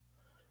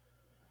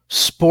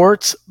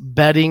Sports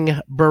betting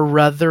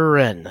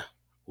brethren,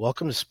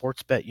 welcome to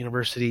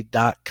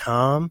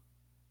sportsbetuniversity.com.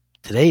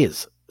 Today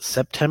is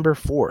September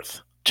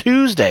 4th,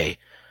 Tuesday,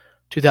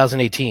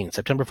 2018.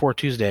 September 4th,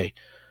 Tuesday,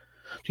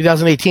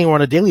 2018. We're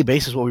on a daily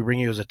basis. What we bring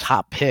you is a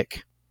top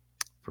pick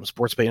from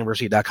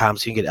sportsbetuniversity.com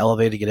so you can get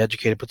elevated, get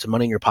educated, put some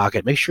money in your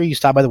pocket. Make sure you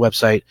stop by the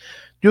website,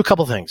 do a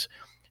couple things.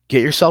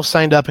 Get yourself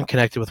signed up and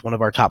connected with one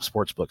of our top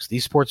sports books.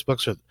 These sports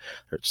books are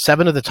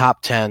 7 of the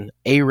top 10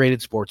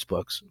 A-rated sports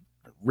books,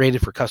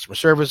 rated for customer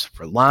service,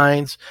 for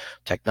lines,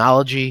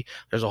 technology.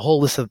 There's a whole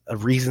list of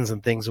reasons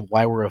and things of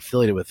why we're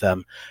affiliated with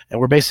them. And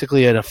we're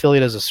basically an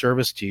affiliate as a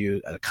service to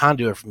you, a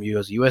conduit from you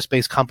as a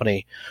U.S.-based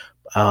company.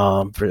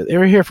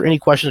 They're here for any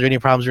questions or any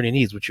problems or any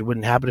needs, which you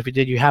wouldn't have, but if you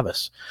did, you have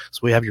us.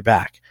 So we have your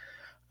back.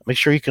 Make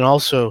sure you can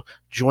also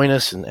join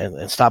us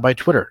and stop by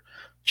Twitter.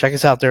 Check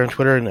us out there on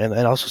Twitter and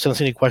also send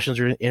us any questions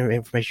or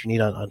information you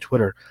need on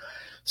Twitter.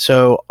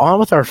 So on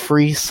with our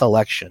free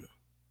selection.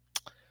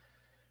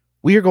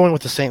 We are going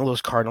with the St. Louis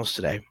Cardinals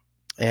today.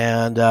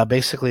 And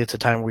basically it's a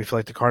time where we feel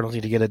like the Cardinals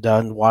need to get it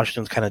done.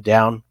 Washington's kind of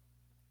down.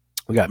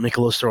 We got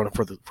Mikolas throwing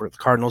for the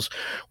Cardinals.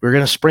 We're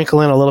going to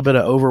sprinkle in a little bit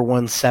of over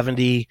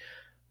 170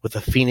 with the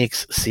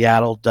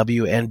Phoenix-Seattle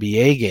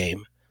WNBA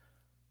game.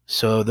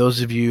 So those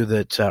of you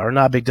that are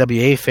not big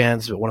WA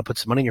fans but want to put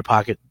some money in your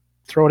pocket,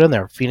 throw it in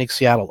there.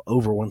 Phoenix-Seattle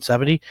over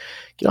 170.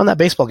 Get on that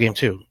baseball game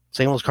too.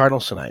 St. Louis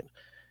Cardinals tonight.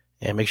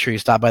 And make sure you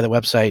stop by the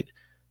website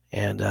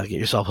and get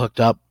yourself hooked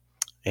up.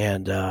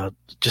 And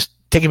just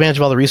take advantage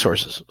of all the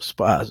resources.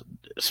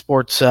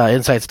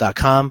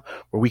 Sportsinsights.com,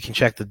 where we can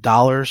check the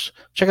dollars.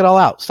 Check it all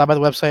out. Stop by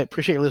the website.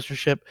 Appreciate your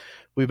listenership.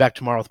 We'll be back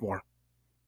tomorrow with more.